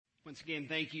Once again,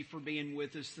 thank you for being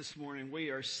with us this morning. We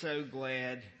are so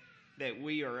glad that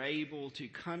we are able to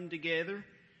come together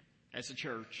as a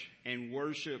church and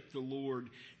worship the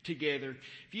Lord together.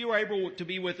 If you were able to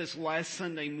be with us last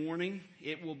Sunday morning,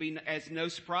 it will be as no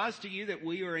surprise to you that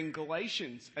we are in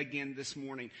Galatians again this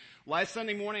morning. Last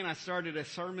Sunday morning, I started a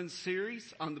sermon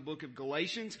series on the book of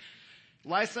Galatians.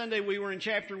 Last Sunday we were in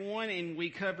chapter 1 and we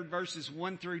covered verses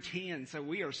 1 through 10. So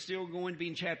we are still going to be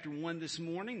in chapter 1 this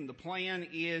morning. The plan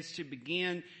is to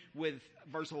begin with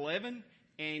verse 11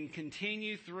 and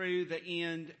continue through the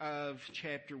end of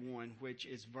chapter 1, which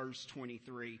is verse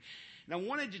 23. And I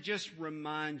wanted to just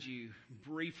remind you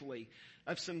briefly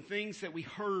of some things that we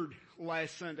heard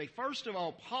last Sunday. First of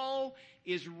all, Paul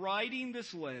is writing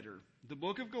this letter, the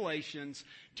book of Galatians,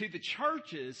 to the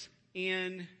churches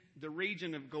in the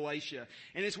region of Galatia.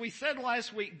 And as we said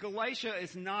last week, Galatia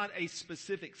is not a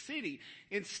specific city.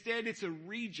 Instead, it's a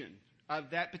region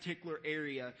of that particular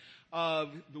area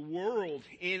of the world.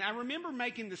 And I remember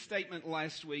making the statement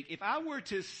last week, if I were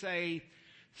to say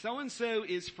so-and-so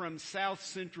is from South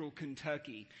Central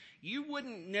Kentucky, you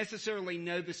wouldn't necessarily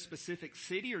know the specific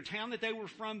city or town that they were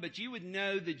from, but you would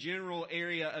know the general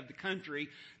area of the country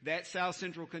that South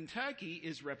Central Kentucky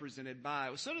is represented by.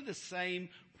 It was sort of the same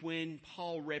when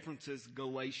Paul references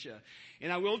Galatia.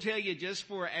 And I will tell you, just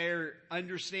for our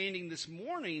understanding this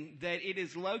morning, that it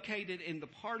is located in the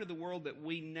part of the world that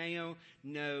we now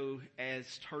know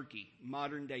as Turkey,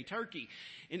 modern day Turkey.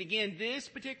 And again, this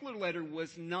particular letter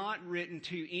was not written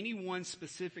to any one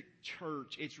specific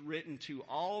church. It's written to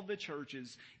all the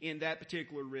churches in that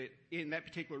particular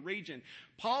region.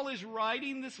 Paul is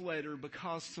writing this letter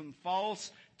because some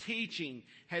false teaching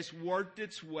has worked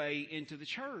its way into the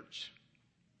church,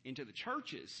 into the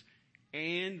churches.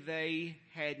 And they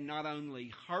had not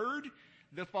only heard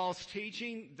the false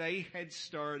teaching, they had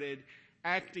started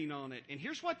acting on it. And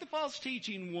here's what the false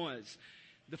teaching was.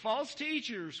 The false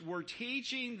teachers were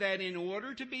teaching that in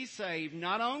order to be saved,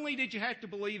 not only did you have to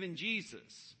believe in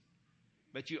Jesus,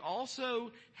 but you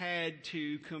also had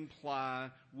to comply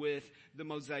with the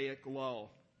Mosaic law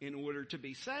in order to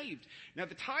be saved. Now,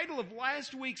 the title of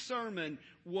last week's sermon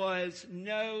was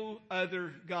No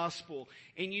Other Gospel.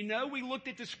 And you know we looked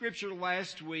at the scripture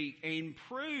last week and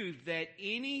proved that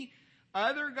any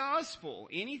other gospel,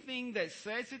 anything that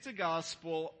says it's a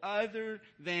gospel other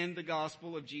than the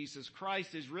gospel of Jesus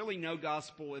Christ, is really no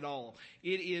gospel at all.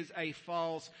 It is a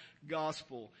false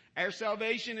gospel. Our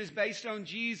salvation is based on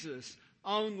Jesus,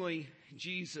 only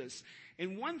Jesus.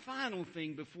 And one final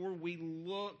thing before we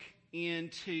look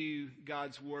into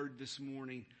God's Word this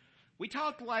morning. We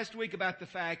talked last week about the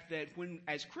fact that when,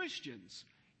 as Christians,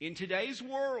 in today's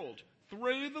world,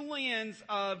 through the lens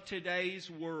of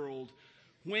today's world,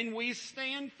 when we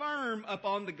stand firm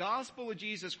upon the gospel of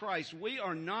Jesus Christ, we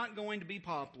are not going to be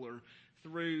popular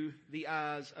through the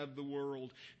eyes of the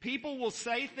world. People will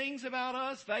say things about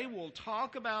us. They will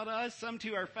talk about us, some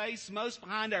to our face, most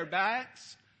behind our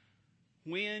backs,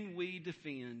 when we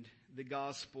defend the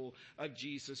gospel of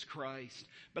Jesus Christ.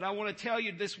 But I want to tell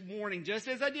you this morning, just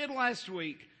as I did last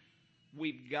week,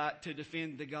 we've got to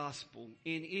defend the gospel.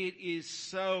 And it is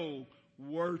so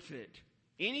worth it.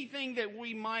 Anything that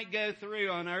we might go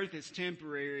through on earth is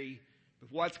temporary, but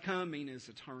what's coming is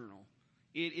eternal.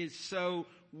 It is so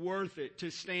worth it to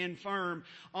stand firm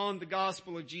on the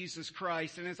gospel of Jesus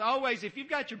Christ. And as always, if you've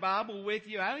got your Bible with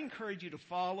you, I encourage you to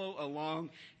follow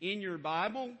along in your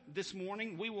Bible this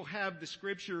morning. We will have the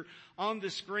scripture on the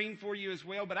screen for you as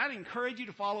well, but I'd encourage you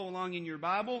to follow along in your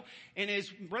Bible. And as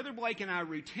Brother Blake and I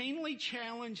routinely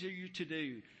challenge you to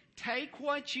do, take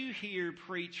what you hear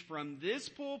preached from this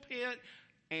pulpit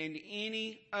and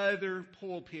any other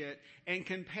pulpit and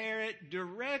compare it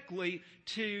directly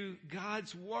to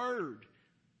God's Word.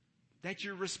 That's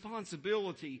your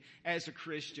responsibility as a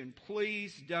Christian.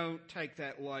 Please don't take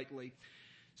that lightly.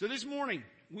 So this morning,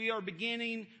 we are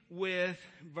beginning with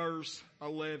verse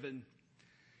 11.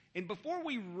 And before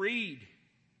we read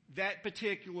that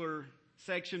particular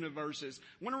section of verses,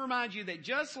 I want to remind you that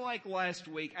just like last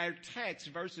week, our text,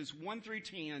 verses 1 through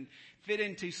 10, fit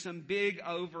into some big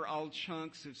overall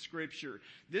chunks of Scripture.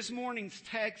 This morning's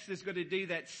text is going to do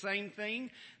that same thing.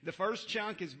 The first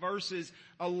chunk is verses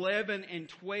 11 and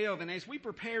 12. And as we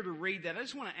prepare to read that, I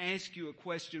just want to ask you a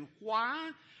question.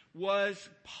 Why was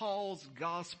Paul's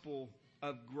gospel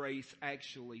of grace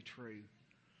actually true?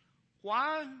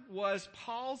 Why was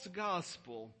Paul's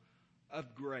gospel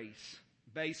of grace,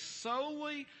 based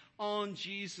solely on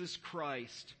Jesus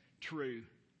Christ, true?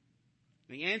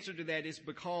 The answer to that is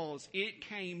because it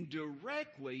came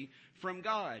directly from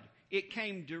God. It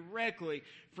came directly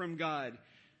from God.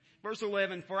 Verse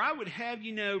 11, for I would have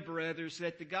you know, brothers,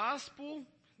 that the gospel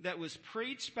that was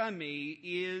preached by me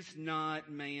is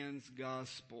not man's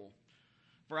gospel.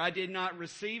 For I did not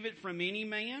receive it from any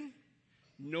man,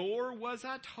 nor was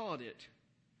I taught it,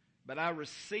 but I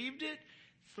received it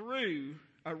through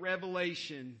a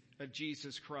revelation of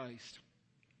Jesus Christ.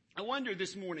 I wonder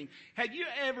this morning, had you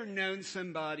ever known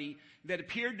somebody that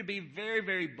appeared to be very,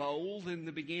 very bold in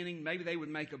the beginning? Maybe they would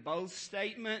make a bold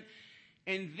statement,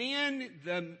 and then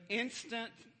the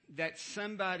instant that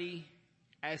somebody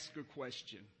asked a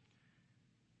question,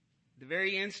 the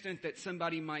very instant that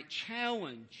somebody might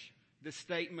challenge the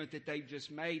statement that they've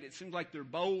just made, it seems like their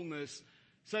boldness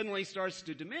suddenly starts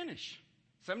to diminish.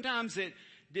 Sometimes it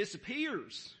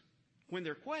disappears when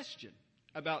they're questioned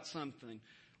about something.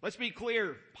 Let's be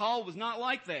clear, Paul was not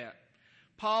like that.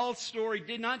 Paul's story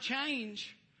did not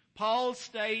change. Paul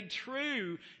stayed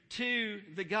true to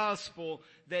the gospel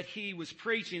that he was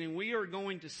preaching, and we are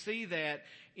going to see that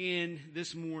in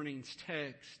this morning's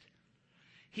text.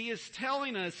 He is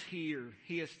telling us here,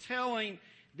 he is telling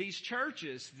these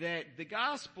churches that the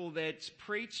gospel that's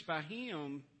preached by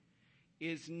him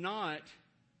is not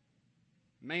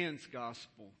man's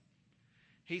gospel.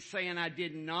 He's saying, I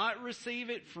did not receive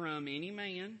it from any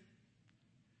man,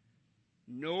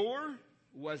 nor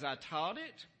was I taught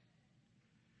it,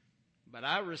 but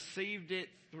I received it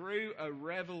through a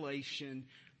revelation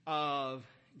of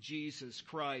Jesus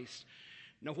Christ.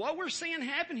 Now, what we're seeing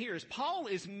happen here is Paul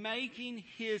is making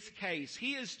his case.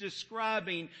 He is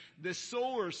describing the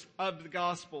source of the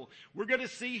gospel. We're going to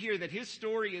see here that his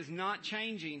story is not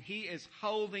changing. He is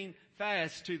holding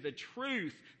fast to the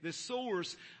truth, the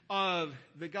source of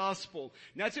the gospel.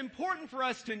 Now, it's important for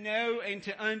us to know and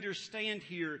to understand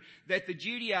here that the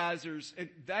Judaizers,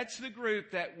 that's the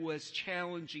group that was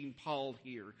challenging Paul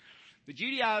here. The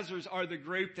Judaizers are the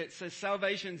group that says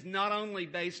salvation is not only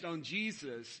based on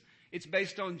Jesus, it's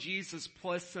based on Jesus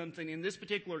plus something. In this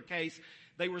particular case,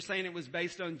 they were saying it was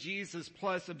based on Jesus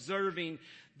plus observing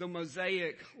the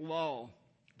Mosaic law.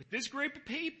 But this group of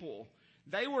people,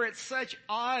 they were at such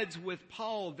odds with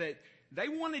Paul that they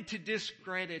wanted to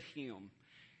discredit him.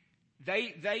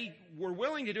 They were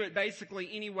willing to do it basically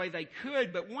any way they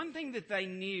could, but one thing that they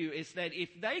knew is that if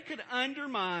they could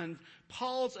undermine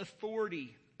Paul's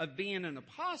authority of being an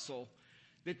apostle,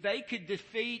 that they could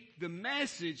defeat the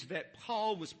message that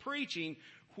Paul was preaching,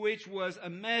 which was a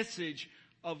message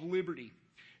of liberty.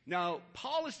 Now,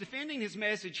 Paul is defending his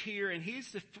message here, and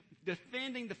he's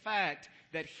defending the fact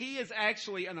that he is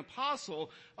actually an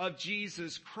apostle of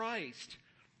Jesus Christ.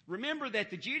 Remember that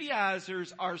the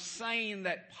Judaizers are saying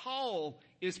that Paul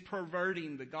is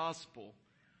perverting the gospel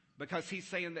because he's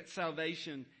saying that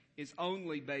salvation is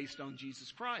only based on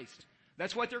Jesus Christ.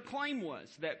 That's what their claim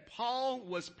was, that Paul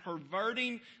was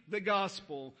perverting the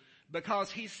gospel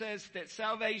because he says that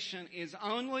salvation is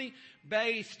only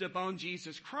based upon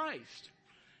Jesus Christ.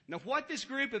 Now, what this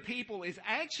group of people is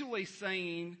actually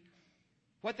saying,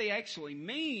 what they actually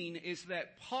mean is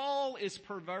that Paul is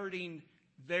perverting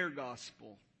their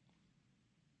gospel.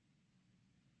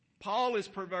 Paul is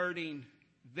perverting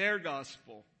their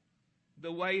gospel,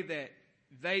 the way that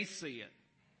they see it,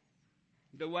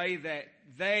 the way that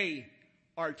they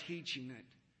are teaching it.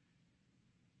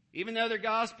 Even though their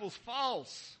gospel's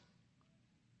false,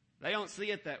 they don't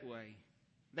see it that way.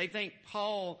 They think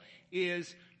Paul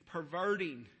is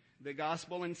perverting the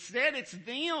gospel. Instead, it's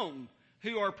them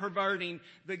who are perverting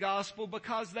the gospel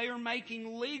because they are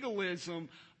making legalism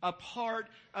a part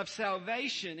of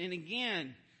salvation. And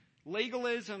again,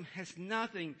 legalism has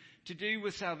nothing to do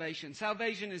with salvation.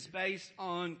 Salvation is based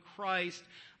on Christ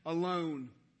alone.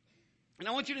 And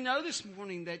I want you to know this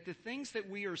morning that the things that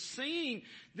we are seeing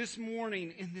this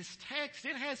morning in this text,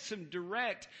 it has some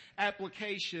direct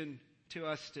application to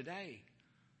us today.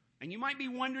 And you might be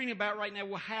wondering about right now,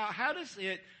 well, how does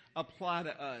it apply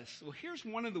to us? Well, here's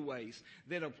one of the ways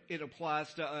that it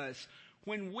applies to us.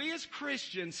 When we as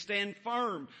Christians stand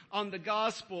firm on the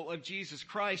gospel of Jesus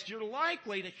Christ, you're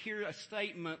likely to hear a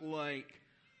statement like,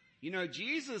 you know,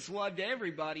 Jesus loved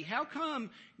everybody. How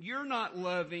come you're not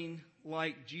loving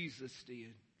like Jesus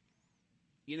did?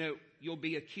 You know, you'll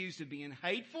be accused of being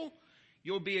hateful.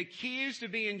 You'll be accused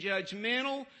of being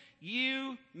judgmental.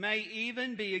 You may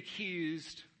even be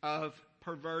accused of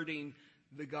perverting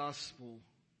the gospel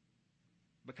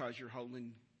because you're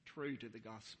holding true to the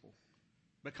gospel.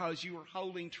 Because you are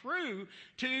holding true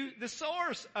to the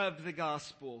source of the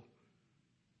gospel.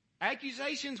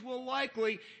 Accusations will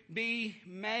likely be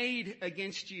made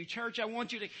against you. Church, I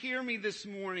want you to hear me this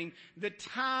morning. The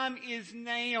time is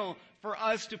now for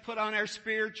us to put on our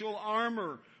spiritual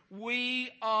armor. We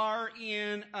are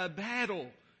in a battle.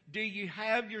 Do you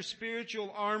have your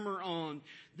spiritual armor on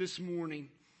this morning?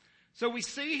 So we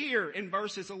see here in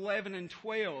verses 11 and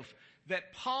 12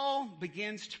 that Paul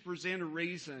begins to present a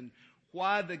reason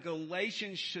why the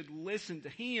Galatians should listen to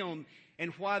him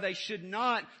and why they should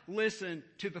not listen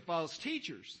to the false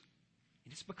teachers.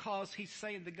 It's because he's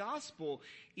saying the gospel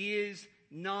is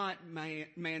not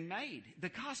man-made. The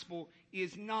gospel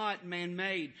is not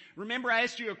man-made. Remember, I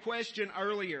asked you a question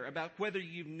earlier about whether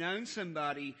you've known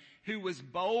somebody who was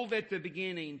bold at the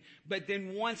beginning, but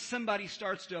then once somebody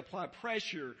starts to apply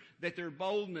pressure, that their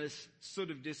boldness sort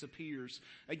of disappears.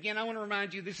 Again, I want to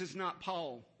remind you, this is not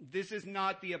Paul. This is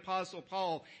not the Apostle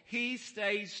Paul. He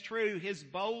stays true. His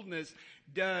boldness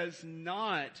does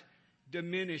not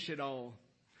diminish at all.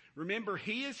 Remember,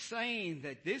 he is saying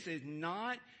that this is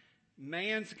not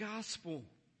man's gospel.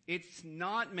 It's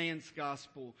not man's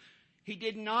gospel. He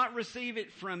did not receive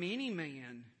it from any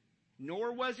man,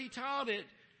 nor was he taught it,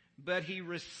 but he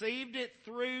received it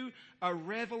through a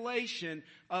revelation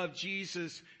of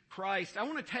Jesus Christ. I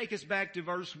want to take us back to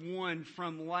verse 1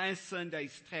 from last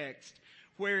Sunday's text,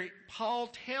 where Paul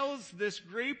tells this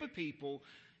group of people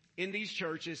in these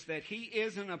churches that he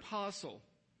is an apostle,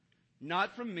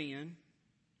 not from men,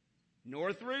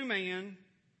 nor through man,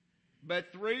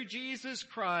 but through Jesus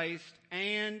Christ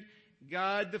and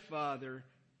God the Father,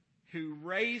 who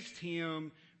raised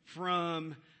him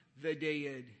from the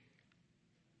dead.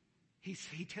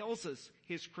 He tells us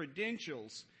his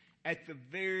credentials at the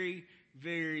very,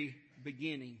 very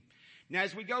beginning. Now,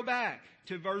 as we go back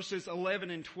to verses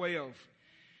 11 and 12,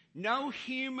 no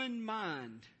human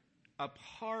mind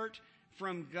apart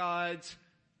from God's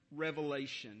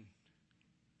revelation.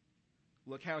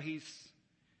 Look how he's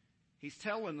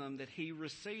telling them that he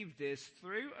received this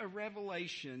through a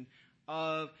revelation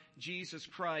of Jesus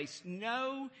Christ.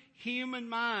 No human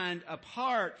mind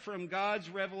apart from God's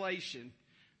revelation.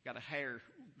 Got a hair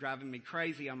driving me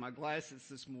crazy on my glasses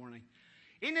this morning.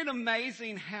 Isn't it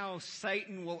amazing how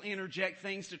Satan will interject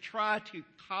things to try to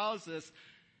cause us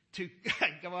to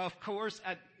go off course?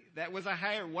 That was a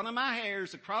hair, one of my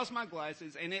hairs across my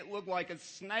glasses, and it looked like a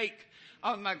snake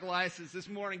on my glasses this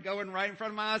morning going right in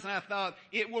front of my eyes, and I thought,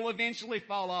 it will eventually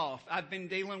fall off. I've been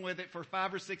dealing with it for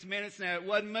 5 or 6 minutes now. It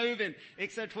wasn't moving,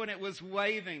 except when it was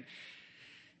waving.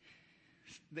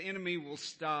 The enemy will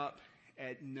stop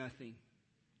at nothing.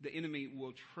 The enemy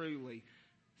will truly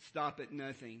stop at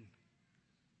nothing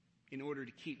in order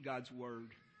to keep God's word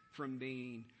from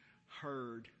being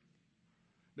heard.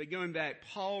 But going back,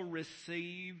 Paul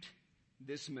received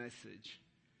this message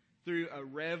through a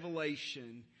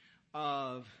revelation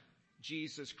of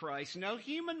Jesus Christ. No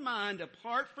human mind,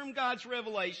 apart from God's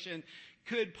revelation,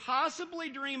 could possibly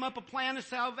dream up a plan of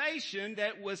salvation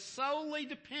that was solely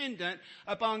dependent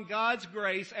upon God's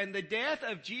grace and the death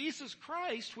of Jesus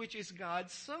Christ, which is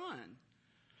God's Son.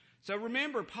 So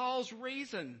remember, Paul's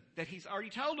reason that he's already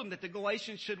told them that the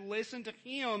Galatians should listen to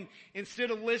him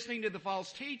instead of listening to the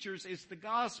false teachers is the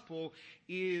gospel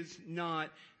is not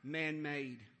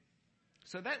man-made.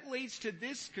 So that leads to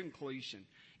this conclusion.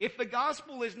 If the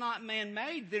gospel is not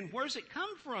man-made, then where's it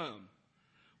come from?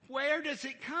 Where does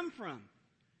it come from?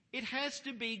 It has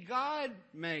to be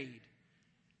God-made.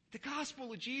 The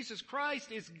gospel of Jesus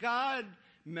Christ is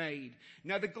God-made.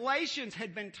 Now the Galatians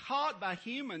had been taught by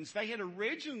humans. They had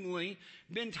originally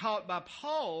been taught by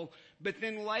Paul, but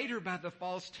then later by the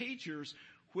false teachers,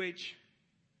 which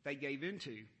they gave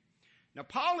into. Now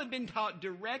Paul had been taught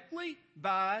directly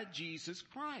by Jesus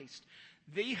Christ,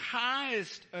 the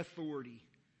highest authority.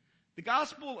 The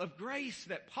gospel of grace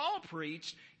that Paul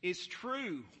preached is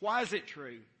true. Why is it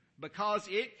true? Because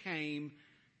it came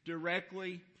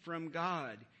directly from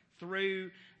God through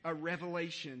a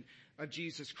revelation of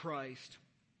Jesus Christ.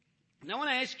 Now I want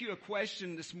to ask you a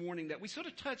question this morning that we sort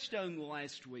of touched on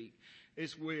last week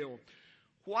as well.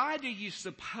 Why do you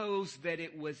suppose that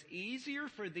it was easier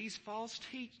for these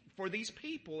for these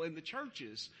people in the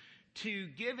churches to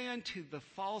give in to the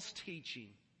false teaching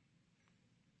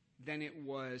than it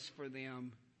was for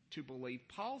them to believe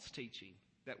Paul's teaching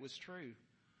that was true?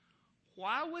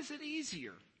 Why was it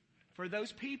easier for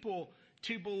those people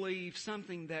to believe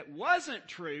something that wasn't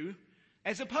true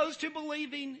as opposed to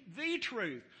believing the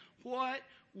truth? What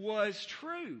was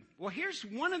true? Well, here's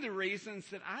one of the reasons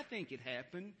that I think it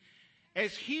happened.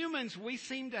 As humans, we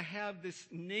seem to have this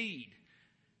need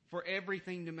for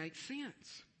everything to make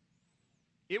sense.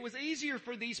 It was easier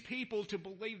for these people to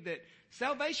believe that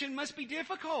salvation must be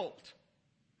difficult.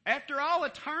 After all,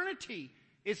 eternity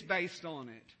is based on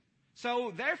it.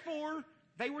 So therefore,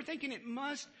 they were thinking it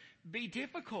must be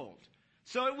difficult.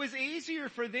 So it was easier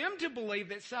for them to believe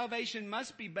that salvation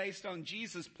must be based on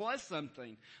Jesus plus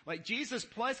something. Like Jesus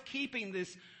plus keeping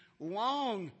this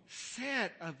long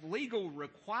set of legal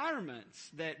requirements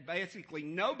that basically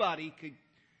nobody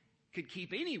could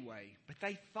keep anyway. But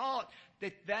they thought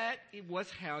that it was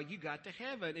how you got to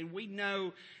heaven. And we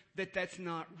know that that's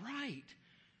not right.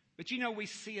 But we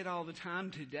see it all the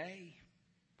time today.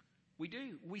 We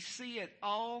do. We see it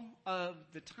all of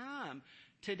the time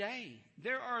today.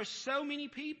 There are so many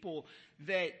people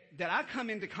that I come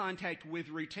into contact with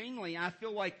routinely. I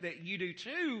feel like that you do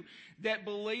too, that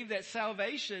believe that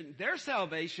their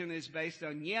salvation is based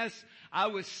on, yes, I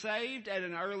was saved at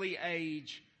an early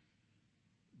age,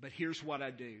 but here's what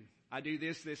I do. I do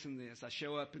this, this, and this. I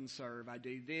show up and serve. I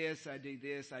do this, I do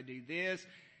this, I do this.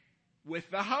 With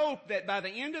the hope that by the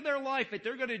end of their life that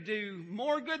they're going to do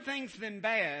more good things than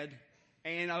bad.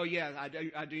 And oh yeah,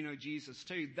 I do know Jesus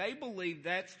too. They believe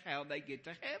that's how they get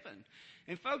to heaven.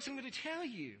 And folks, I'm going to tell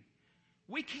you,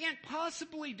 we can't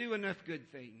possibly do enough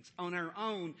good things on our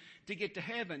own to get to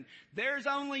heaven. There's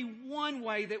only one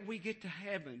way that we get to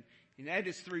heaven, and that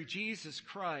is through Jesus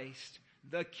Christ,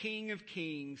 the King of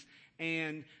Kings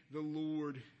and the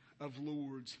Lord of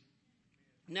Lords.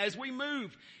 Now, as we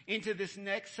move into this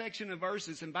next section of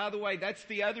verses, and by the way, that's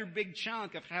the other big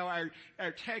chunk of how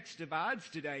our text divides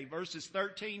today, verses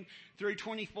 13 through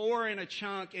 24 in a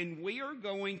chunk, and we are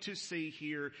going to see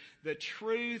here the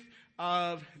truth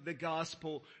of the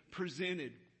gospel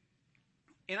presented.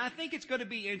 And I think it's going to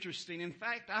be interesting. In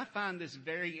fact, I find this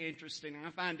very interesting. I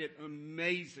find it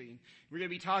amazing. We're going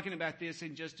to be talking about this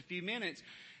in just a few minutes,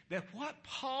 that what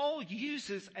Paul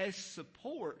uses as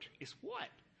support is what?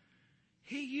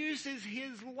 He uses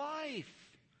his life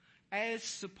as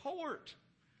support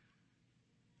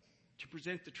to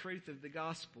present the truth of the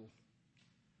gospel.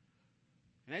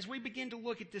 And as we begin to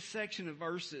look at this section of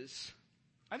verses,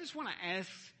 I just want to ask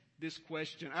this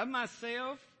question of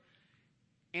myself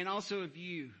and also of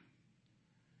you.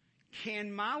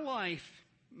 Can my life,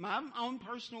 my own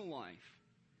personal life,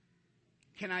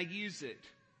 can I use it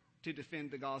to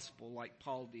defend the gospel like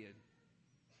Paul did?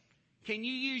 Can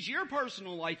you use your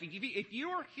personal life? If you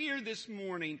are here this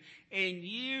morning and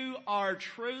you are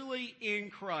truly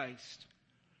in Christ,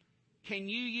 can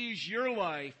you use your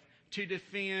life to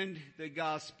defend the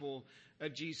gospel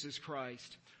of Jesus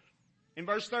Christ? In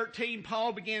verse 13,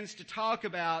 Paul begins to talk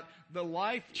about the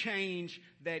life change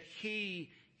that he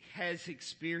has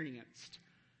experienced.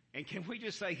 And can we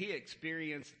just say he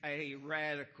experienced a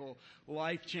radical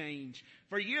life change?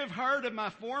 For you have heard of my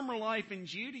former life in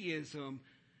Judaism,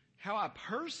 how I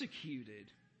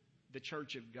persecuted the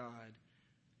church of God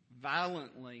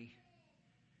violently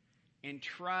and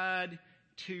tried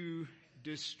to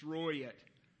destroy it.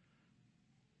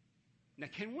 Now,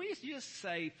 can we just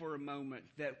say for a moment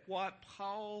that what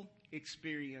Paul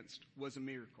experienced was a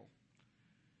miracle?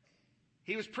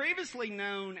 He was previously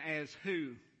known as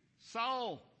who?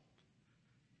 Saul.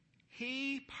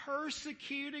 He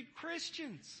persecuted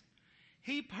Christians.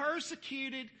 He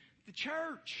persecuted the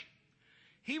church.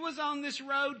 He was on this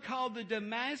road called the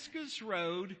Damascus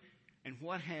Road, and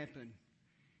what happened?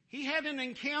 He had an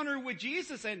encounter with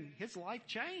Jesus, and his life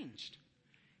changed.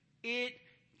 It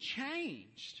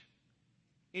changed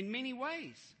in many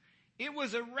ways. It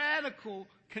was a radical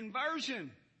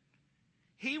conversion.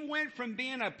 He went from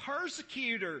being a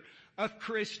persecutor of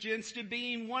Christians to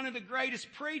being one of the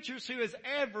greatest preachers who has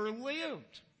ever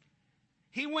lived.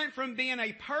 He went from being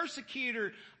a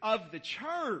persecutor of the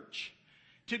church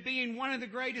to being one of the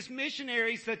greatest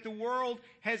missionaries that the world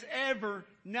has ever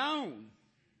known.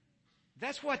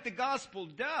 That's what the gospel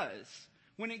does.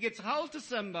 When it gets hold to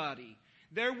somebody,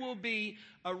 there will be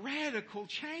a radical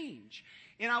change.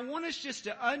 And I want us just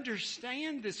to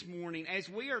understand this morning, as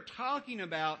we are talking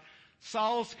about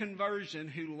Saul's conversion,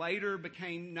 who later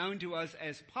became known to us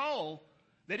as Paul,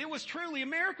 that it was truly a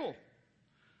miracle.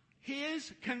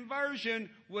 His conversion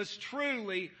was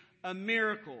truly a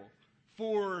miracle.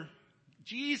 For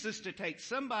Jesus to take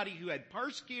somebody who had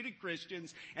persecuted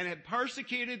Christians and had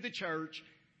persecuted the church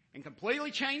and completely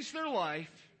changed their life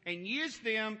and use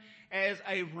them as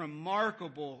a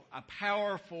remarkable, a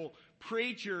powerful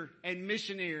preacher and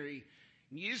missionary.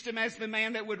 And used him as the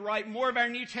man that would write more of our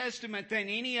New Testament than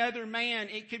any other man.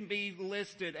 It can be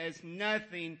listed as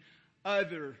nothing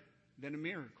other than a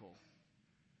miracle.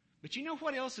 But you know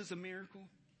what else is a miracle?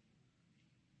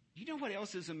 You know what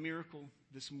else is a miracle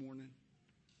this morning?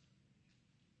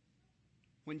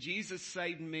 When Jesus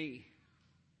saved me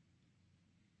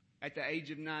at the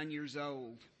age of 9 years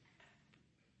old,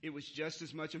 it was just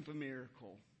as much of a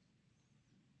miracle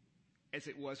as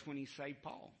it was when he saved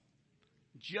Paul.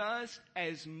 Just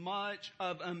as much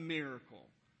of a miracle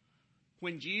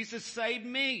when Jesus saved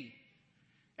me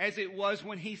as it was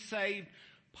when he saved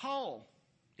Paul.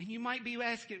 And you might be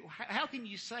asking, how can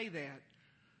you say that?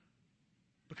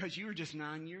 Because you were just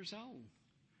 9 years old.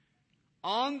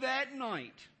 On that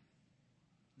night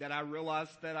that I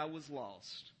realized that I was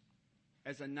lost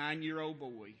as a 9-year-old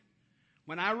boy,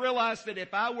 when I realized that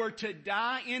if I were to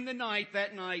die in the night,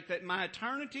 that my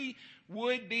eternity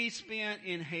would be spent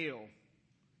in hell.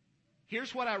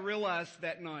 Here's what I realized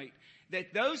that night.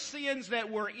 That those sins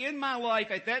that were in my life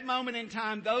at that moment in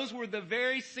time, those were the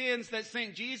very sins that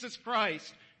sent Jesus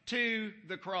Christ to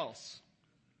the cross.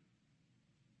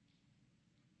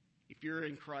 If you're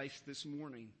in Christ this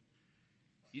morning,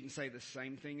 you can say the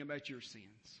same thing about your sins.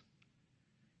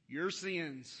 Your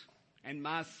sins and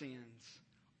my sins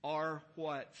are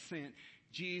what sent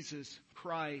Jesus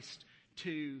Christ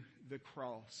to the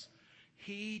cross.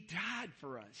 He died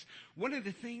for us. One of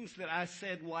the things that I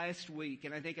said last week,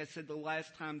 and I think I said the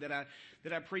last time that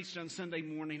I preached on Sunday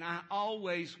morning, I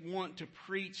always want to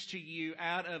preach to you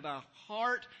out of a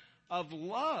heart of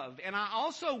love. And I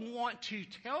also want to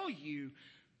tell you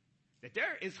that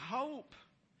there is hope.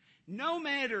 No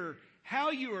matter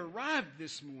how you arrived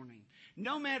this morning,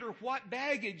 no matter what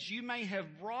baggage you may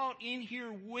have brought in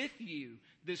here with you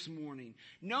this morning,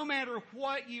 no matter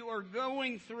what you are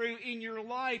going through in your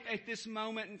life at this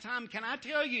moment in time, can I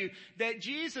tell you that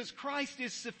Jesus Christ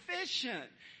is sufficient?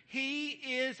 He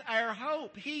is our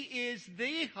hope. He is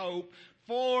the hope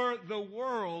for the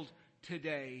world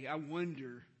today. I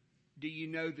wonder, do you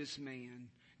know this man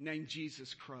named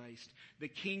Jesus Christ, the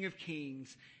King of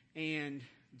Kings and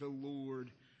the Lord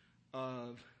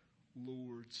of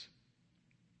Lords?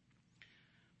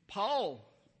 Paul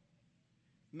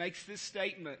makes this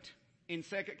statement in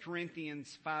 2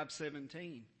 Corinthians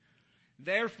 5:17.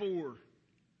 Therefore,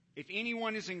 if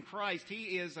anyone is in Christ,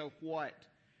 he is a what?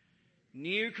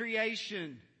 New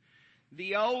creation.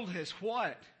 The old has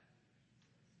what?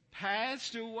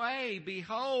 Passed away.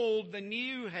 Behold, the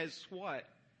new has what?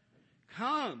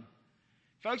 Come.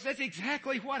 Folks, that's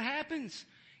exactly what happens.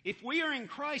 If we are in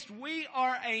Christ, we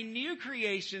are a new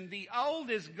creation. The old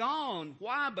is gone.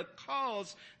 Why?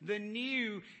 Because the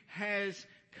new has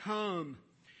come.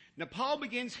 Now, Paul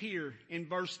begins here in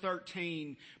verse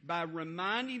 13 by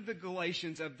reminding the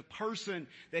Galatians of the person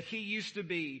that he used to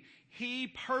be. He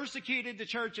persecuted the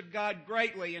church of God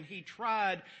greatly, and he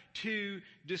tried to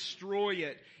destroy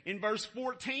it. In verse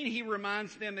 14, he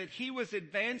reminds them that he was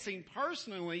advancing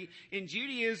personally in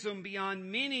Judaism beyond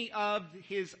many of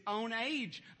his own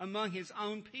age among his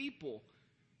own people.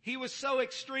 He was so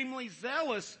extremely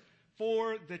zealous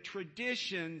for the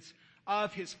traditions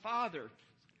of his father.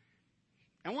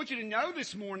 I want you to know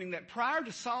this morning that prior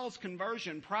to Saul's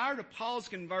conversion, prior to Paul's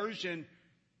conversion,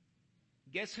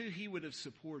 guess who he would have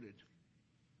supported?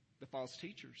 The false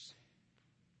teachers.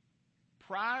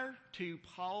 Prior to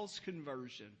Paul's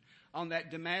conversion on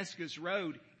that Damascus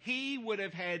road, he would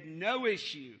have had no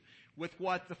issue with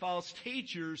what the false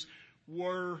teachers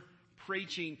were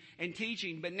preaching and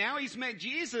teaching. But now he's met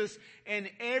Jesus and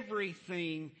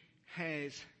everything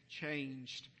has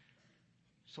changed.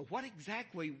 So what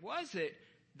exactly was it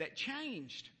that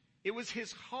changed? It was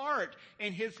his heart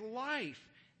and his life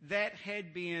that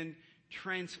had been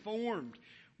transformed.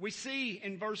 We see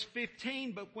in verse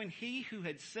 15, but when he who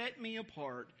had set me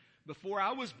apart before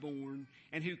I was born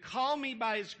and who called me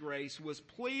by his grace was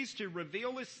pleased to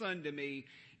reveal his son to me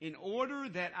in order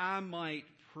that I might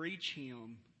preach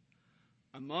him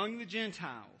among the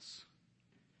Gentiles,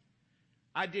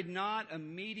 I did not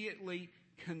immediately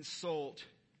consult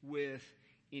with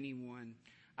anyone.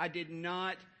 I did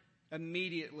not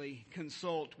immediately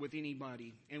consult with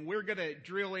anybody. And we're going to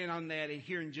drill in on that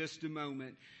here in just a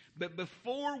moment. But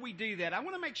before we do that, I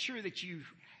want to make sure that you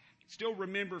still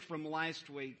remember from last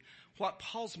week what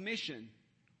Paul's mission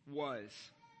was.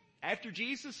 After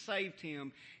Jesus saved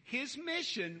him, his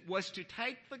mission was to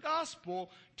take the gospel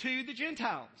to the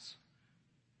Gentiles.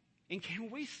 And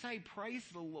can we say praise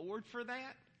the Lord for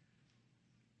that?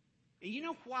 And you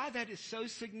know why that is so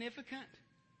significant?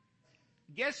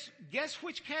 Guess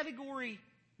which category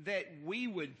that we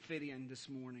would fit in this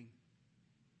morning?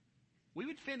 We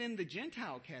would fit in the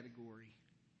Gentile category.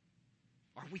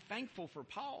 Are we thankful for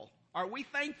Paul? Are we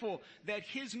thankful that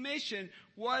his mission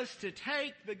was to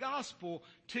take the gospel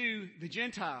to the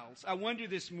Gentiles? I wonder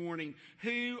this morning,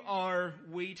 who are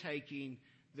we taking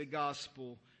the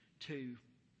gospel to?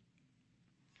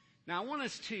 Now I want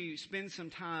us to spend some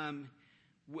time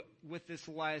with this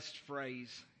last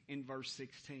phrase in verse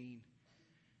 16.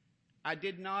 I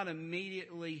did not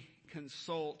immediately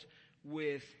consult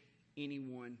with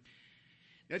anyone.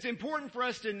 Now, it's important for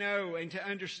us to know and to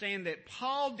understand that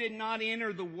Paul did not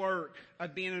enter the work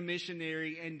of being a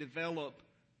missionary and develop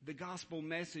the gospel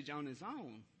message on his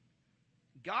own.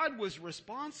 God was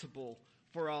responsible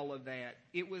for all of that.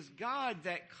 It was God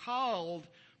that called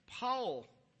Paul.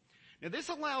 Now this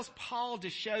allows Paul to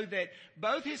show that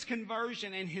both his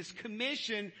conversion and his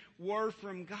commission were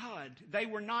from God. They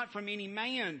were not from any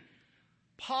man.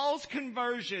 Paul's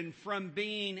conversion from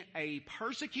being a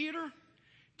persecutor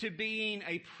to being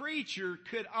a preacher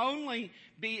could only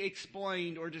be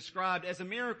explained or described as a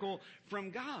miracle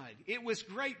from God. It was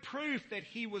great proof that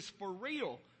he was for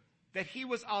real, that he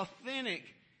was authentic,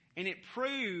 and it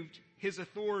proved his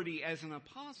authority as an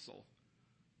apostle.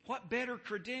 What better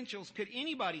credentials could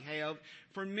anybody have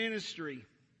for ministry?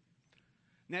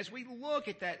 And as we look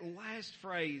at that last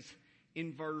phrase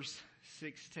in verse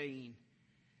 16,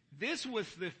 this was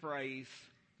the phrase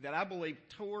that I believe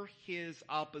tore his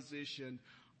opposition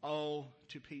all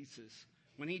to pieces.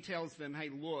 When he tells them, hey,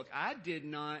 look, I did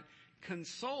not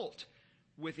consult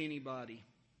with anybody.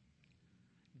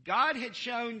 God had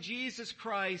shown Jesus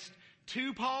Christ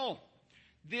to Paul.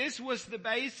 This was the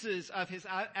basis of his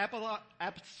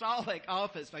apostolic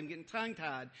office, if I'm getting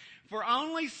tongue-tied, for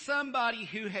only somebody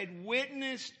who had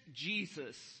witnessed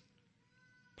Jesus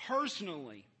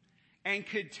personally and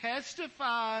could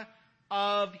testify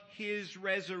of his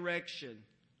resurrection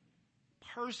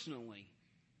personally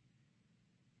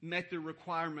met the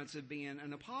requirements of being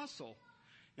an apostle.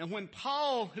 Now when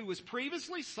Paul, who was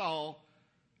previously Saul,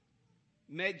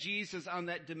 met Jesus on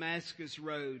that Damascus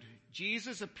road,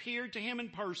 Jesus appeared to him in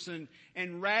person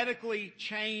and radically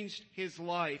changed his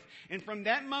life. And from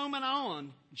that moment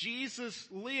on, Jesus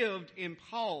lived in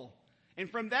Paul. And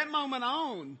from that moment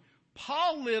on,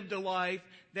 Paul lived a life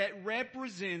that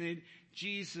represented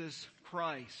Jesus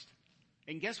Christ.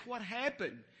 And guess what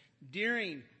happened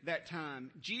during that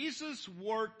time? Jesus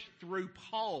worked through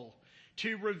Paul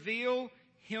to reveal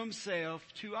himself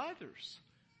to others.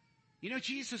 You know,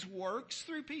 Jesus works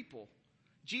through people.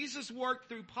 Jesus worked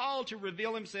through Paul to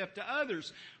reveal himself to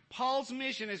others. Paul's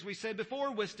mission, as we said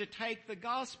before, was to take the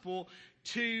gospel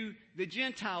to the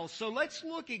Gentiles. So let's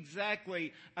look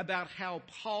exactly about how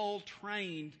Paul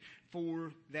trained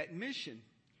for that mission.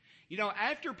 You know,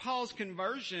 after Paul's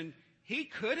conversion, he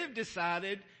could have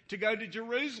decided to go to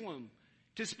Jerusalem,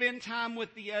 to spend time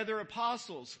with the other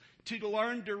apostles, to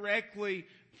learn directly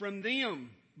from them.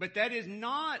 But that is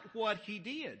not what he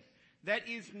did. That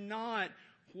is not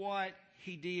what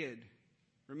he did.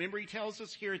 Remember, he tells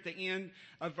us here at the end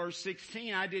of verse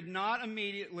 16, I did not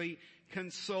immediately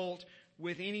consult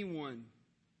with anyone.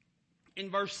 In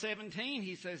verse 17,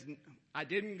 he says, I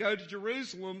didn't go to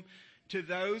Jerusalem to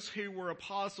those who were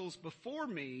apostles before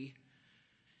me,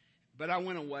 but I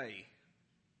went away.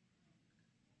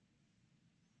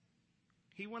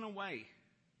 He went away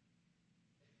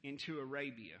into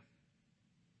Arabia.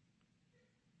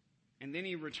 And then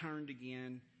he returned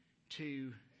again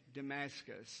to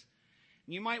Damascus.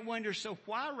 You might wonder, so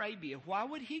why Arabia? Why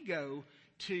would he go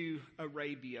to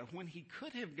Arabia when he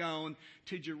could have gone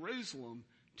to Jerusalem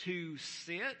to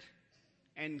sit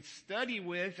and study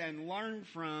with and learn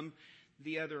from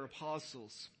the other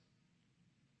apostles?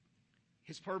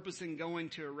 His purpose in going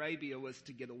to Arabia was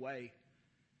to get away.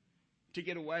 To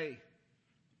get away.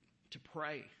 To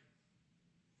pray.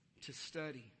 To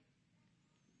study.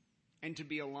 And to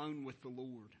be alone with the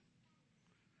Lord.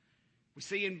 We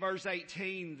see in verse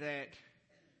 18 that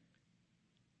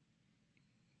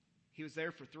he was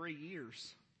there for 3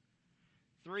 years.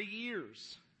 3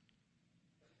 years.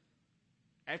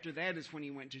 After that is when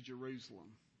he went to Jerusalem.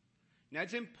 Now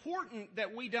it's important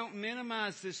that we don't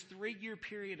minimize this 3-year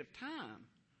period of time.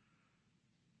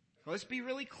 Let's be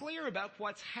really clear about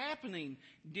what's happening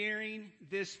during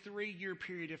this 3-year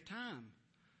period of time.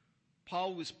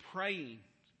 Paul was praying.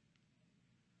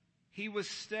 He was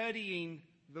studying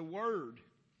the Word.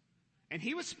 And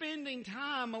he was spending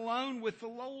time alone with the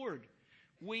Lord.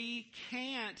 We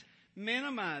can't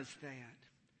minimize that.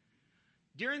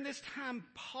 During this time,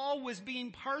 Paul was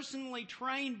being personally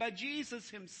trained by Jesus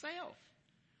himself.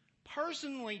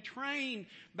 Personally trained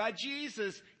by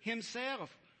Jesus himself.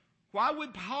 Why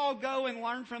would Paul go and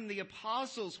learn from the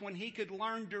apostles when he could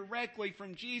learn directly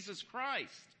from Jesus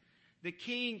Christ, the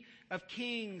King of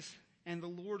Kings and the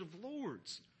Lord of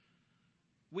Lords?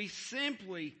 We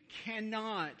simply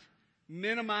cannot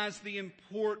minimize the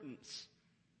importance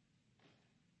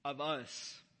of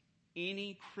us,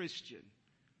 any Christian,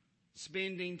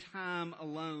 spending time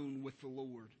alone with the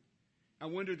Lord. I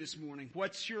wonder this morning,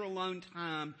 what's your alone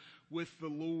time with the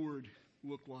Lord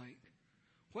look like?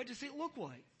 What does it look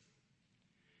like?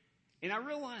 And I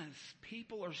realize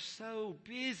people are so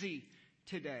busy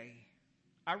today.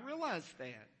 I realize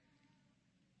that.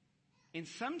 And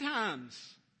sometimes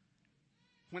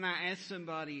when I ask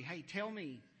somebody, hey, tell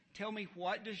me,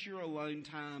 what does your alone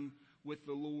time with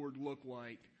the Lord look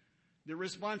like? The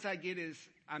response I get is,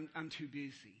 I'm too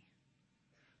busy.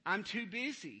 I'm too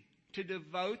busy to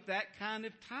devote that kind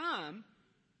of time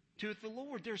to the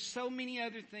Lord. There's so many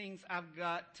other things I've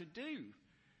got to do.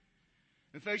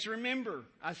 And folks, remember,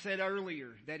 I said earlier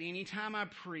that anytime I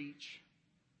preach,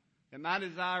 that my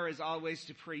desire is always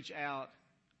to preach out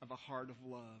of a heart of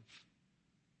love.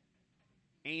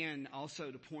 And also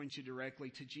to point you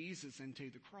directly to Jesus and to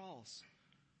the cross.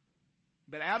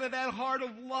 But out of that heart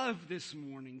of love this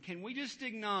morning, can we just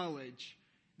acknowledge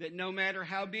that no matter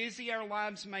how busy our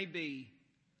lives may be,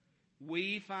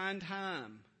 we find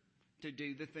time to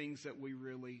do the things that we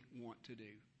really want to do.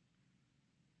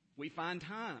 We find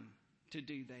time to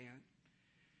do that.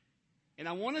 And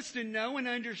I want us to know and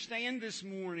understand this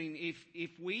morning, if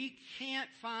we can't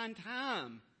find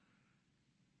time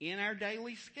in our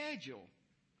daily schedule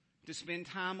to spend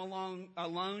time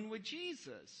alone with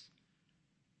Jesus.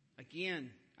 Again,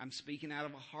 I'm speaking out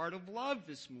of a heart of love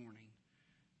this morning.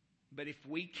 But if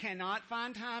we cannot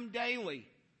find time daily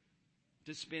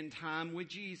to spend time with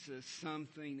Jesus,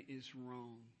 something is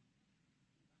wrong.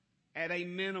 At a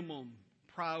minimum,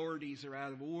 priorities are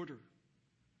out of order.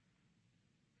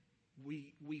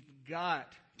 We've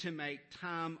got to make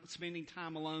spending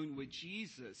time alone with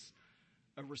Jesus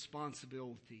a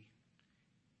responsibility.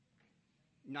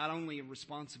 Not only a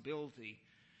responsibility,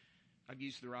 I've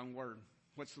used the wrong word.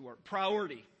 What's the word?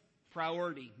 Priority.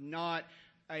 Priority, not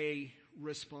a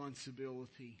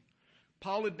responsibility.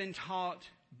 Paul had been taught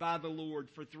by the Lord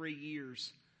for 3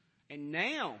 years, and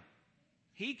now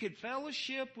he could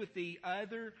fellowship with the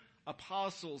other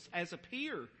apostles as a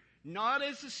peer, not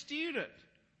as a student.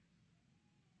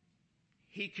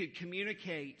 He could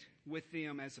communicate with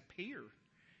them as a peer,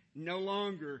 no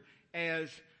longer as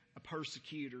a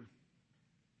persecutor.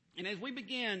 And as we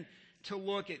begin to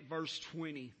look at verse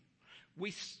 20,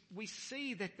 we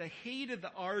see that the heat of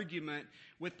the argument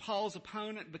with Paul's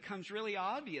opponent becomes really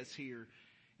obvious here.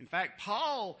 In fact,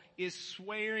 Paul is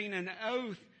swearing an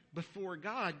oath before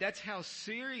God. That's how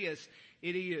serious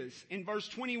it is. In verse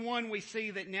 21, we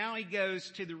see that now he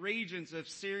goes to the regions of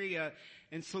Syria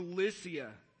and Cilicia.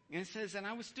 And it says, and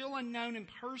I was still unknown in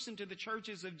person to the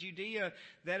churches of Judea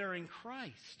that are in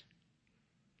Christ.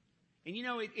 And you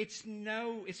know, it's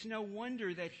no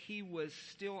wonder that he was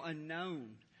still unknown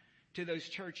to those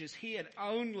churches. He had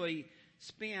only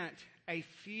spent a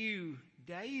few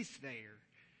days there.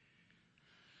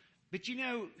 But you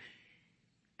know,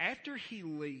 after he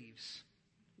leaves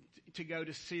to go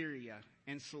to Syria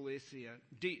and Cilicia,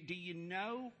 do you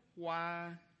know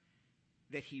why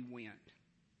that he went?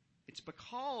 It's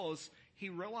because he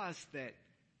realized that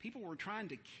people were trying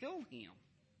to kill him.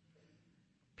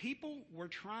 People were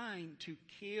trying to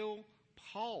kill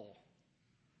Paul.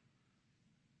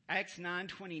 Acts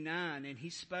 9:29, and he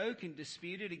spoke and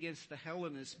disputed against the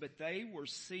Hellenists, but they were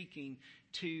seeking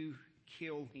to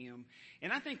kill him.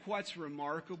 And I think what's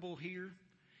remarkable here,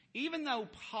 even though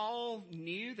Paul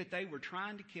knew that they were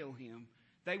trying to kill him,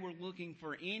 they were looking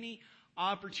for any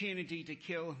opportunity to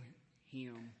kill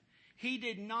him. He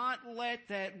did not let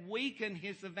that weaken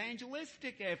his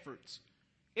evangelistic efforts.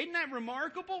 Isn't that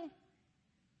remarkable?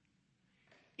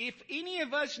 If any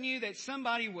of us knew that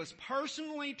somebody was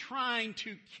personally trying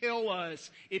to kill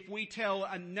us if we tell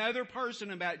another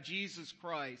person about Jesus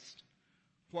Christ,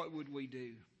 what would we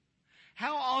do?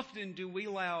 How often do we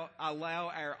allow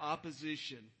our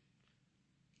opposition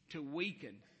to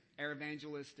weaken our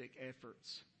evangelistic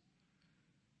efforts?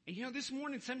 And you know, this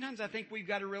morning, sometimes I think we've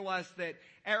got to realize that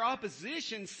our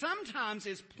opposition sometimes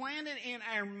is planted in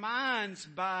our minds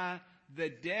by the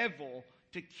devil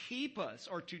to keep us,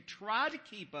 or to try to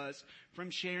keep us from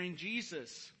sharing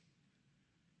Jesus.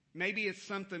 Maybe it's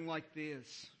something like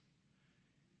this.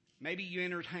 Maybe you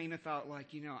entertain a thought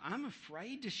like, you know, I'm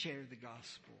afraid to share the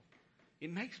gospel.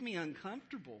 It makes me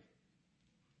uncomfortable.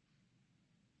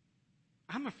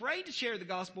 I'm afraid to share the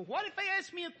gospel. What if they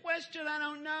ask me a question I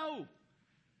don't know?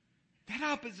 That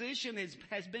opposition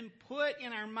has been put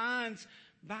in our minds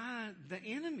by the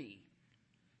enemy.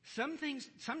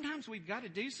 Sometimes we've got to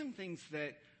do some things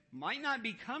that might not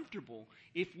be comfortable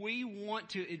if we want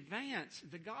to advance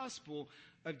the gospel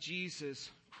of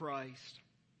Jesus Christ.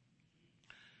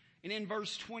 And in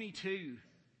verse 22,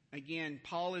 again,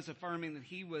 Paul is affirming that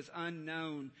he was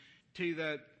unknown to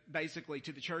the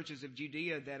churches of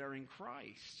Judea that are in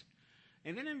Christ.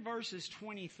 And then in verses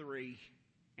 23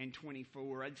 and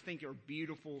 24, I just think are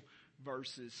beautiful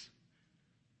verses.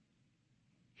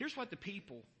 Here's what the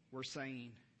people were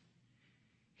saying.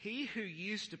 He who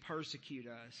used to persecute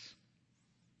us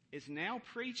is now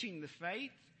preaching the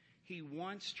faith he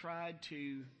once tried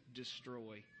to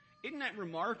destroy. Isn't that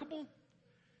remarkable?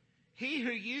 He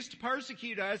who used to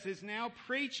persecute us is now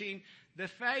preaching the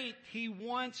faith he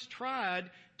once tried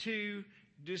to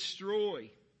destroy.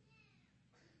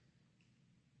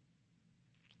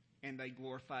 And they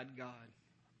glorified God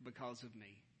because of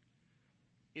me.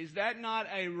 Is that not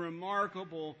a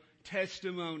remarkable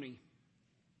testimony?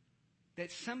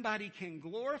 That somebody can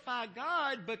glorify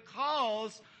God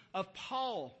because of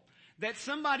Paul. That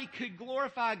somebody could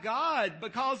glorify God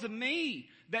because of me.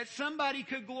 That somebody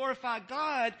could glorify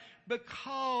God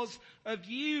because of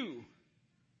you.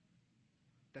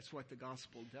 That's what the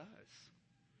gospel does.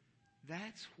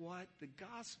 That's what the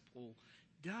gospel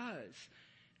does.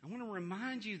 I want to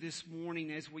remind you this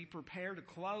morning as we prepare to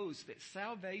close that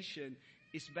salvation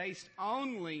is based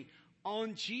only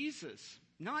on Jesus,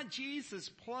 not Jesus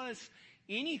plus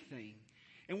anything.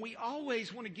 And we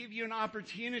always want to give you an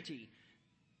opportunity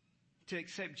to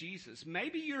accept Jesus.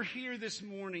 Maybe you're here this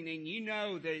morning and you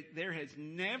know that there has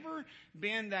never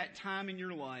been that time in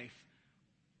your life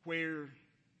where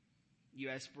you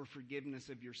ask for forgiveness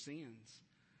of your sins.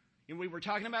 And we were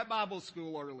talking about Bible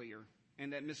school earlier,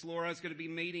 and that Miss Laura is going to be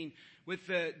meeting with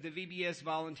the VBS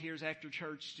volunteers after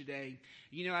church today.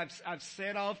 You know, I've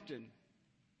said often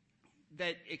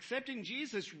that accepting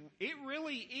Jesus, it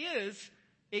really is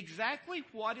exactly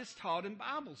what is taught in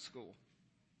Bible school.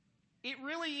 It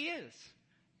really is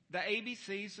the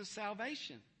ABCs of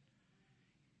salvation.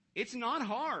 It's not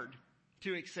hard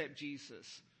to accept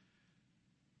Jesus.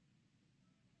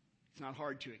 It's not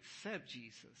hard to accept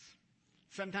Jesus.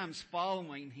 Sometimes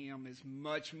following Him is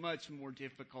much, much more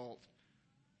difficult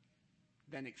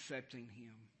than accepting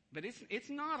Him. But it's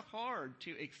not hard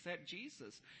to accept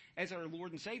Jesus as our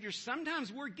Lord and Savior.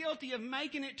 Sometimes we're guilty of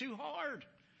making it too hard.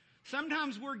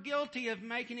 Sometimes we're guilty of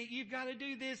making it, you've got to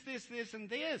do this, this, this, and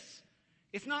this.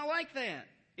 It's not like that.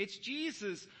 It's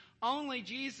Jesus, only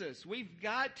Jesus. We've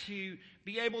got to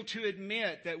be able to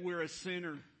admit that we're a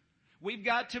sinner. We've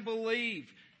got to believe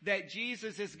that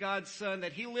Jesus is God's Son,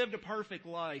 that He lived a perfect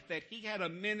life, that He had a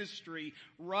ministry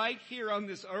right here on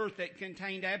this earth that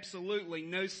contained absolutely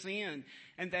no sin,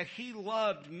 and that He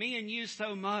loved me and you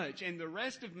so much, and the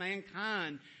rest of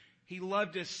mankind. He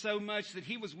loved us so much that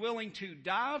He was willing to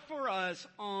die for us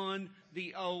on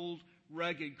the old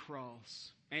rugged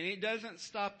cross. And it doesn't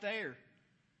stop there.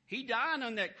 He died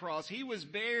on that cross. He was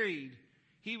buried.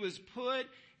 He was put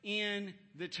in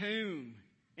the tomb.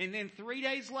 And then 3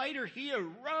 days later, He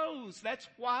arose. That's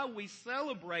why we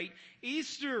celebrate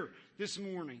Easter this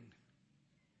morning.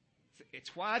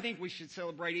 It's why I think we should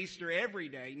celebrate Easter every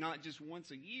day, not just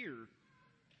once a year.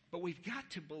 But we've got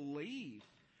to believe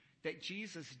that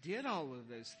Jesus did all of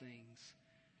those things.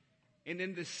 And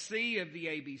then the C of the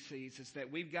ABCs is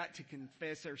that we've got to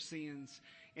confess our sins.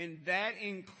 And that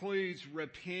includes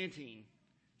repenting,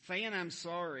 saying I'm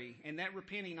sorry. And that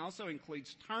repenting also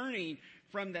includes turning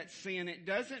from that sin. It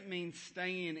doesn't mean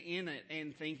staying in it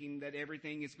and thinking that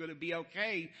everything is going to be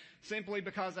okay simply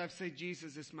because I've said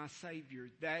Jesus is my Savior.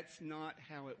 That's not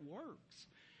how it works.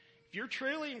 If you're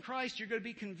truly in Christ, you're going to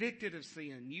be convicted of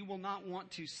sin. You will not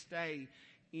want to stay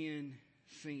in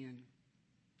sin.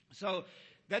 So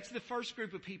that's the first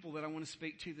group of people that I want to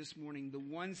speak to this morning, the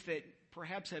ones that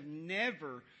perhaps have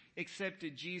never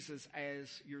accepted Jesus as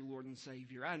your Lord and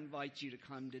Savior. I invite you to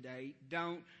come today.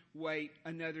 Don't wait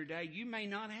another day. You may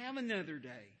not have another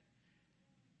day.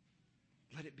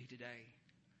 Let it be today.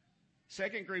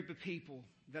 Second group of people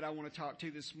that I want to talk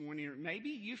to this morning, or maybe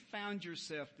you found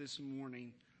yourself this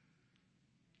morning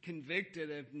convicted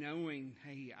of knowing,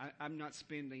 hey, I'm not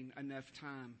spending enough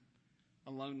time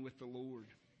alone with the Lord.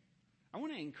 I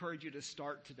want to encourage you to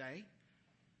start today.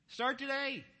 Start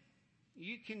today.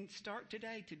 You can start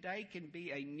today. Today can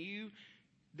be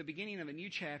the beginning of a new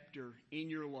chapter in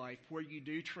your life where you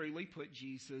do truly put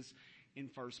Jesus in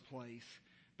first place.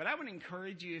 But I would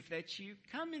encourage you, if that's you,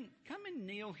 come and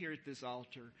kneel here at this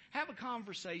altar. Have a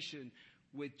conversation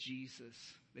with Jesus,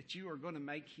 that you are going to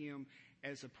make Him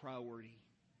as a priority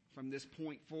from this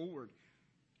point forward.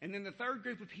 And then the third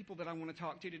group of people that I want to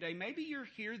talk to today, maybe you're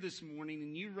here this morning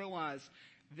and you realize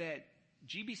that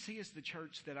GBC is the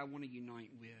church that I want to unite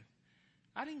with.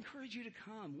 I'd encourage you to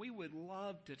come. We would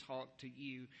love to talk to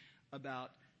you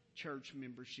about church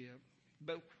membership.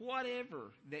 But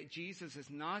whatever that Jesus is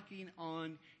knocking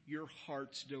on your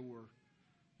heart's door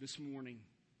this morning,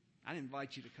 I'd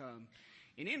invite you to come.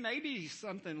 And it may be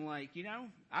something like,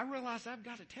 I realize I've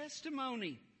got a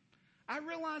testimony. I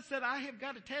realize that I have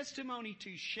got a testimony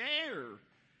to share.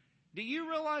 Do you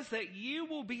realize that you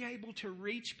will be able to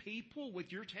reach people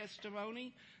with your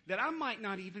testimony that I might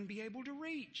not even be able to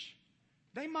reach?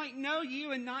 They might know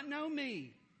you and not know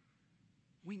me.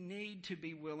 We need to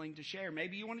be willing to share.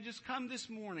 Maybe you want to just come this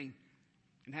morning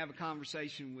and have a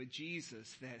conversation with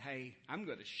Jesus that, hey, I'm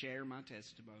going to share my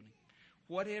testimony.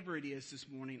 Whatever it is this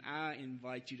morning, I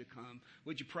invite you to come.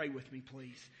 Would you pray with me,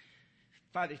 please?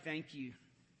 Father, thank you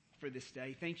for this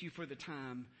day. Thank you for the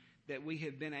time that we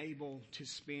have been able to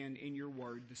spend in your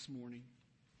word this morning.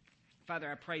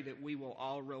 Father, I pray that we will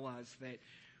all realize that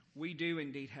we do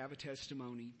indeed have a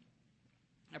testimony.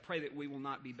 I pray that we will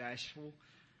not be bashful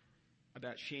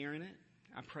about sharing it.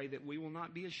 I pray that we will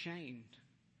not be ashamed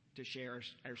to share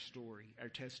our story, our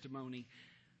testimony.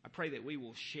 I pray that we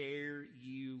will share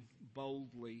you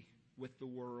boldly with the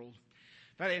world.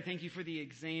 Father, I thank you for the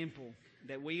example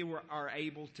that we are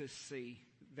able to see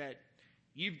that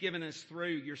you've given us through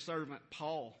your servant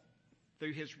Paul,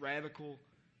 through his radical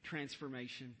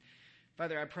transformation.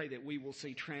 Father, I pray that we will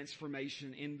see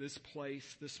transformation in this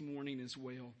place this morning as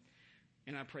well.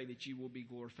 And I pray that you will be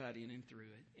glorified in and through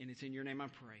it. And it's in your name I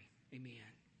pray. Amen.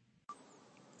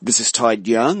 This is Todd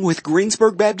Young with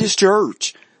Greensburg Baptist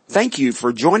Church. Thank you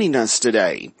for joining us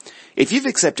today. If you've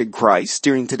accepted Christ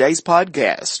during today's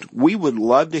podcast, we would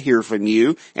love to hear from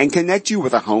you and connect you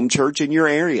with a home church in your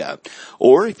area.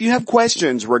 Or if you have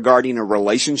questions regarding a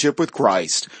relationship with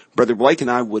Christ, Brother Blake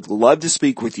and I would love to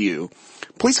speak with you.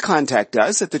 Please contact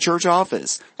us at the church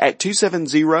office at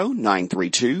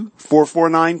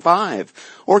 270-932-4495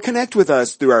 or connect with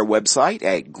us through our website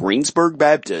at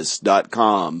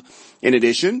greensburgbaptist.com. In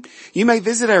addition, you may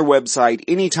visit our website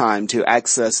anytime to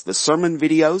access the sermon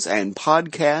videos and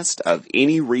podcast of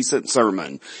any recent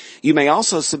sermon. You may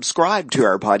also subscribe to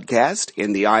our podcast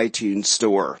in the iTunes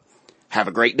store. Have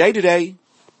a great day today.